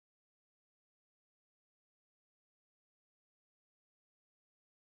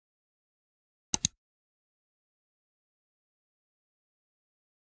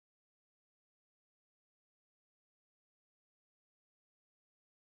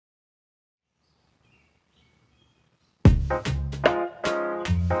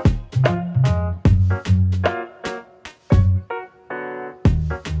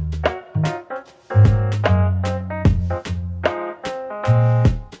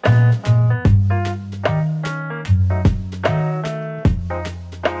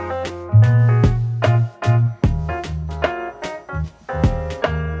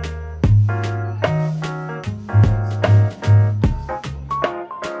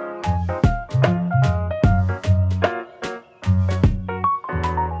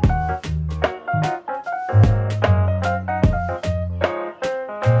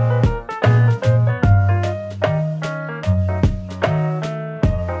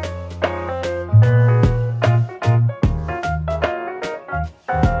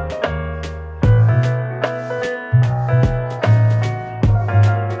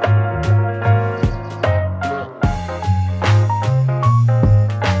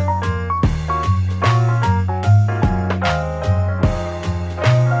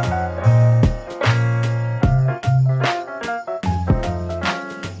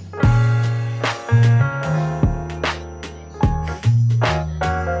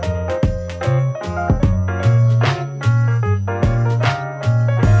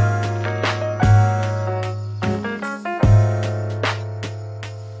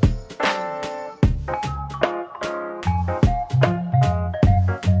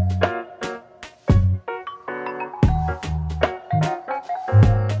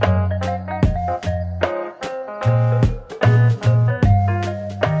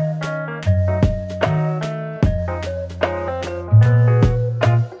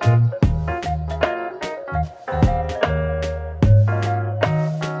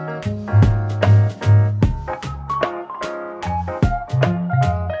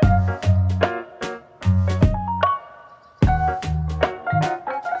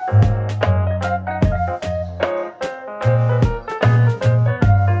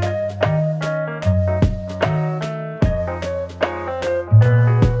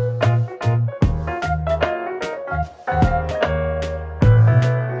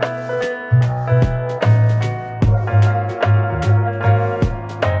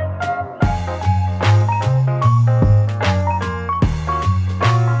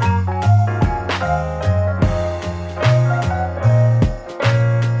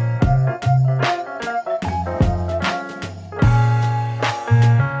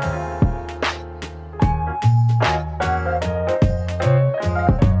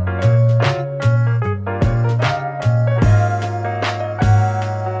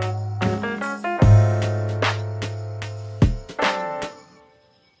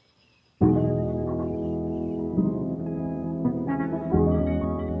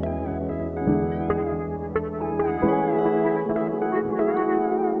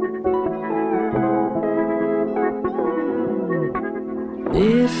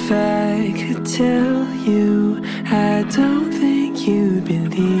If I could tell you, I don't think you'd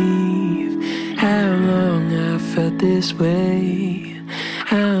believe how long I felt this way.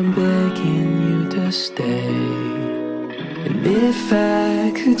 I'm begging you to stay. And if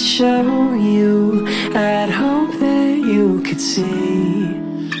I could show you, I'd hope that you could see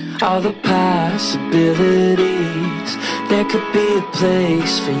all the possibilities. There could be a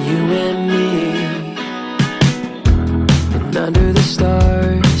place for you and me. Under the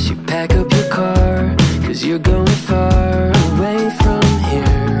stars, you pack up your car, 'cause you're going far away from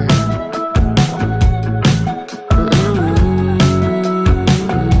here.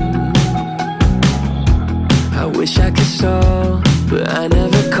 I wish I could stall, but I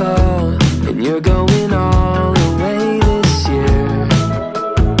never call, and you're going all the way this year.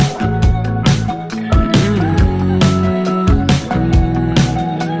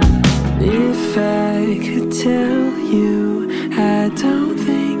 If I could tell you, I don't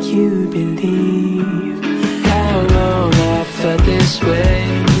think you'd believe how long I felt this way.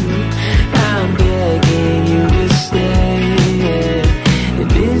 I'm begging you to stay.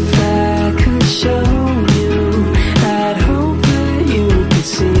 And if I could show you, I'd hope that you could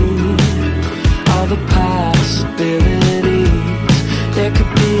see all the possibilities. There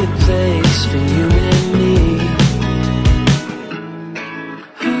could be a place for you and me.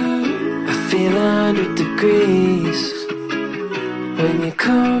 I feel 100 degrees when you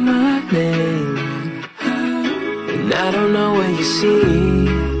call my name, and I don't know what you see.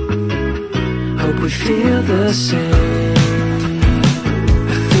 Hope we feel the same.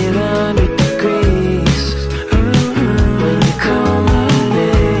 I feel 100 degrees when you call my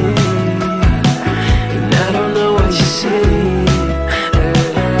name, and I don't know what you see.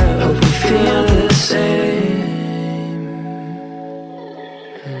 Hope we feel the same.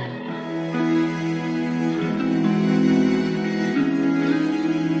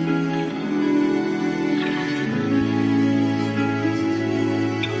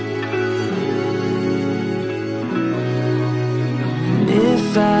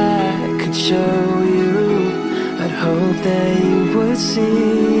 show you. I'd hope that you would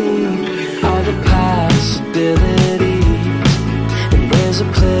see all the possibilities, and there's a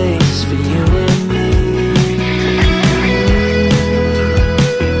place for you and